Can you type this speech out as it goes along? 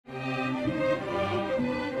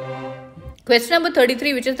Question number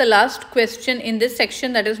 33, which is the last question in this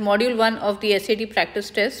section, that is module 1 of the SAT practice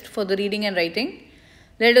test for the reading and writing.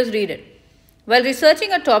 Let us read it. While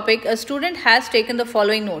researching a topic, a student has taken the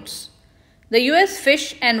following notes. The US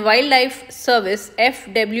Fish and Wildlife Service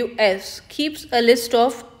 (FWS) keeps a list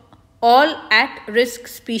of all at-risk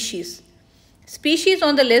species. Species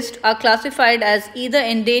on the list are classified as either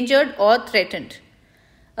endangered or threatened.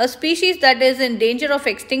 A species that is in danger of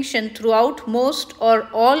extinction throughout most or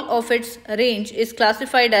all of its range is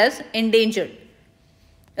classified as endangered.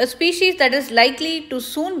 A species that is likely to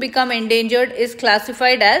soon become endangered is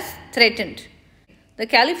classified as threatened. The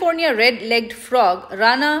California red-legged frog,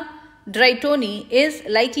 Rana draytonii, is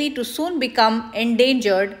likely to soon become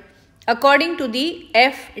endangered according to the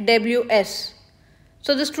FWS.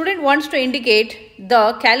 So the student wants to indicate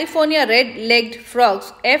the California red-legged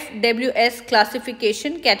frogs FWS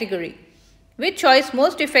classification category. Which choice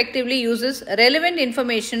most effectively uses relevant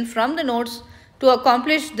information from the notes to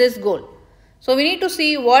accomplish this goal? So we need to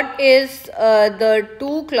see what is the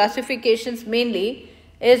two classifications mainly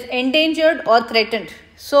is endangered or threatened.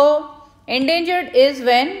 So endangered is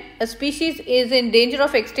when a species is in danger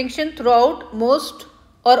of extinction throughout most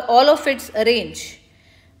or all of its range,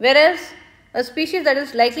 whereas a species that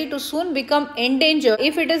is likely to soon become endangered,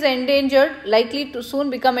 if it is endangered, likely to soon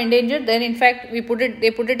become endangered, then in fact they put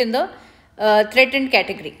it in the threatened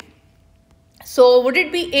category. So would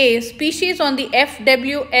it be A, species on the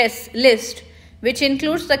FWS list, which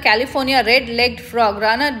includes the California red-legged frog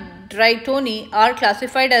Rana draytonii, are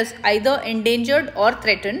classified as either endangered or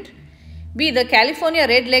threatened? B, the California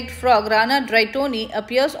red-legged frog Rana draytonii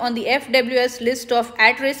appears on the FWS list of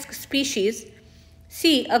at-risk species.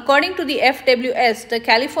 C, according to the FWS, the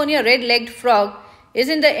California red-legged frog is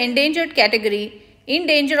in the endangered category, in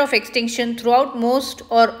danger of extinction throughout most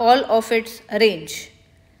or all of its range.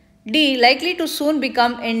 D, likely to soon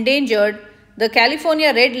become endangered, the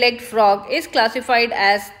California red-legged frog is classified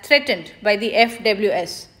as threatened by the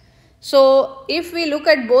FWS. So, if we look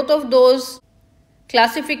at both of those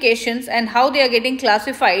classifications and how they are getting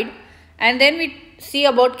classified, and then we see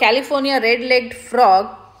about California red-legged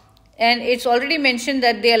frog, and it's already mentioned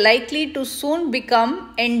that they are likely to soon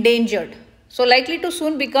become endangered. So likely to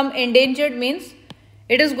soon become endangered means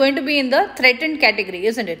it is going to be in the threatened category,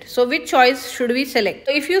 isn't it? So which choice should we select?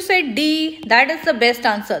 So if you say D, that is the best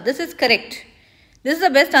answer. This is correct. This is the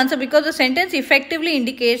best answer because the sentence effectively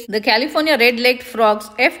indicates the California red-legged frog's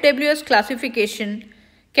FWS classification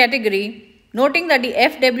category, noting that the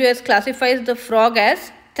FWS classifies the frog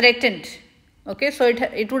as threatened. Okay, so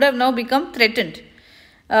it would have now become threatened.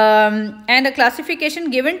 And a classification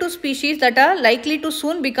given to species that are likely to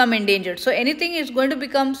soon become endangered. So anything is going to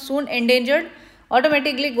become soon endangered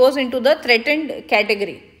automatically goes into the threatened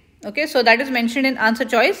category. Okay, so that is mentioned in answer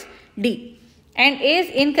choice D. And A is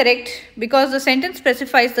incorrect because the sentence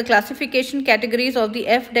specifies the classification categories of the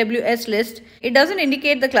FWS list. It doesn't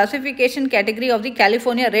indicate the classification category of the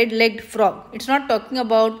California red-legged frog. It's not talking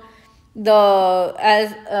about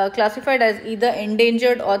classified as either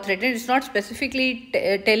endangered or threatened. It's not specifically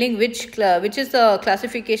telling which is the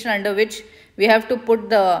classification under which we have to put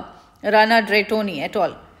the Rana draytonii at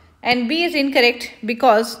all. And B is incorrect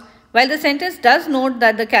because while the sentence does note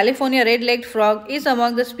that the California red-legged frog is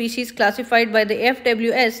among the species classified by the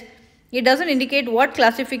FWS, it doesn't indicate what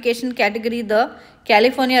classification category the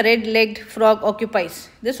California red-legged frog occupies.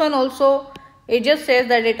 This one also, it just says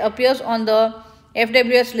that it appears on the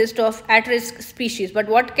FWS list of at-risk species, but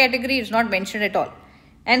what category is not mentioned at all.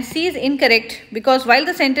 And C is incorrect because while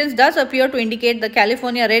the sentence does appear to indicate the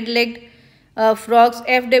California red-legged frog's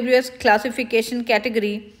FWS classification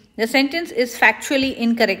category, the sentence is factually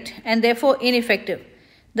incorrect and therefore ineffective.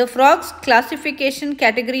 The frog's classification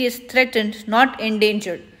category is threatened, not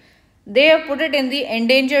endangered. They have put it in the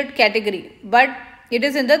endangered category, but it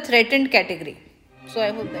is in the threatened category. So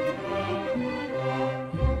I hope that.